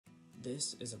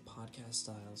This is a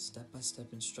podcast-style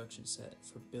step-by-step instruction set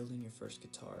for building your first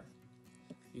guitar.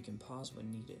 You can pause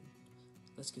when needed.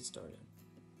 Let's get started.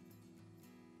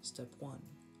 Step 1.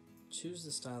 Choose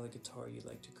the style of guitar you'd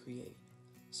like to create.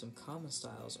 Some common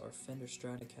styles are Fender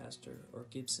Stratocaster or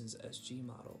Gibson's SG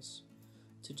models.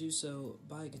 To do so,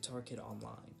 buy a guitar kit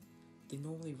online. They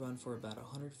normally run for about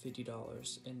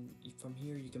 $150, and from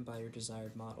here you can buy your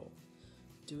desired model.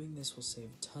 Doing this will save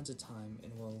tons of time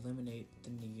and will eliminate the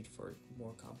need for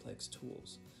more complex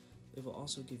tools. It will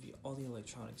also give you all the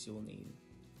electronics you will need.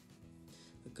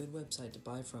 A good website to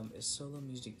buy from is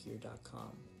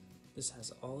solomusicgear.com. This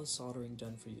has all the soldering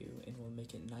done for you and will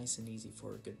make it nice and easy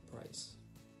for a good price.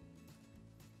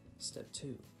 Step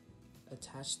 2.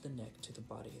 Attach the neck to the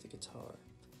body of the guitar.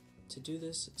 To do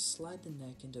this, slide the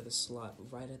neck into the slot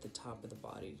right at the top of the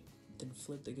body, then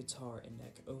flip the guitar and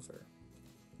neck over.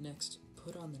 Next,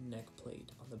 put on the neck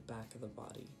plate on the back of the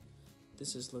body.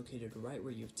 This is located right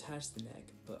where you attach the neck,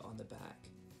 but on the back.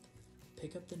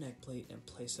 Pick up the neck plate and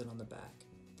place it on the back.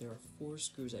 There are 4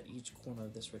 screws at each corner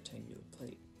of this rectangular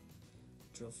plate.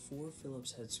 Drill 4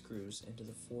 Phillips head screws into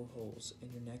the 4 holes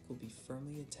and your neck will be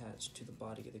firmly attached to the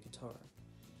body of the guitar.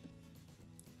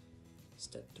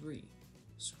 Step 3.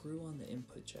 Screw on the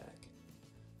input jack.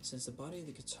 Since the body of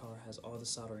the guitar has all the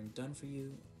soldering done for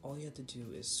you, all you have to do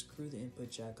is screw the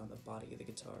input jack on the body of the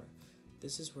guitar.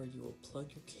 This is where you will plug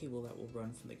your cable that will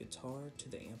run from the guitar to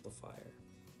the amplifier.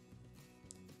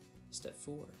 Step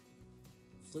 4.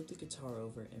 Flip the guitar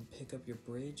over and pick up your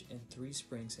bridge and 3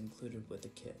 springs included with the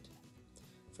kit.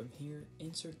 From here,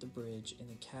 insert the bridge in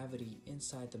the cavity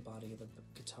inside the body of the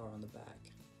guitar on the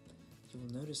back. You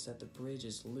will notice that the bridge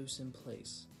is loose in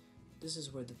place. This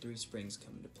is where the 3 springs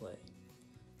come into play.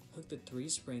 Hook the 3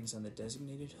 springs on the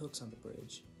designated hooks on the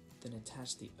bridge, then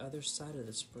attach the other side of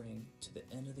the spring to the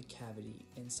end of the cavity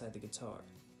inside the guitar.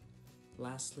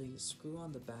 Lastly, screw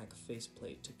on the back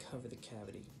faceplate to cover the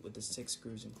cavity with the 6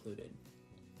 screws included.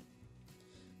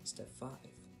 Step 5.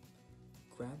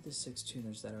 Grab the 6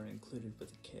 tuners that are included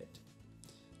with the kit.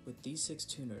 With these 6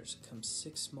 tuners come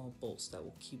 6 small bolts that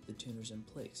will keep the tuners in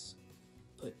place.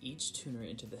 Put each tuner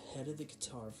into the head of the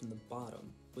guitar from the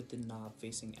bottom with the knob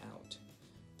facing out.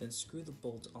 Then screw the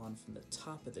bolt on from the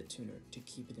top of the tuner to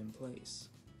keep it in place.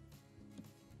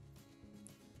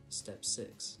 Step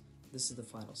 6. This is the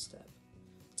final step.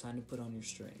 Time to put on your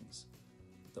strings.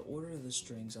 The order of the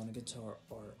strings on a guitar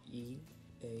are E,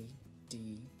 A,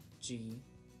 D, G,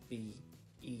 B,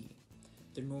 E.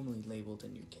 They're normally labeled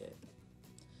in your kit.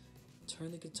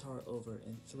 Turn the guitar over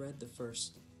and thread the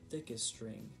first thickest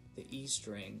string, the E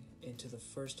string, into the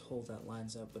first hole that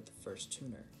lines up with the first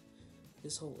tuner.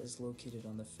 This hole is located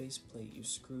on the faceplate you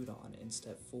screwed on in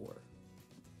step 4.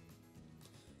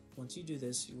 Once you do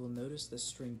this, you will notice the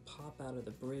string pop out of the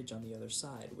bridge on the other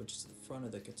side, which is the front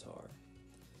of the guitar.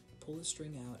 Pull the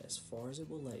string out as far as it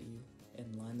will let you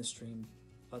and line the string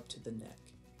up to the neck.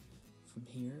 From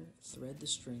here, thread the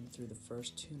string through the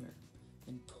first tuner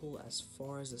and pull as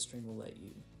far as the string will let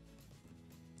you,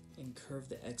 and curve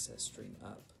the excess string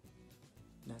up.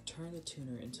 Now turn the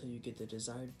tuner until you get the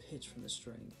desired pitch from the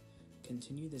string.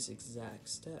 Continue this exact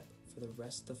step for the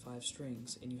rest of the 5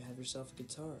 strings and you have yourself a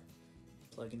guitar.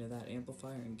 Plug into that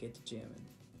amplifier and get to jamming.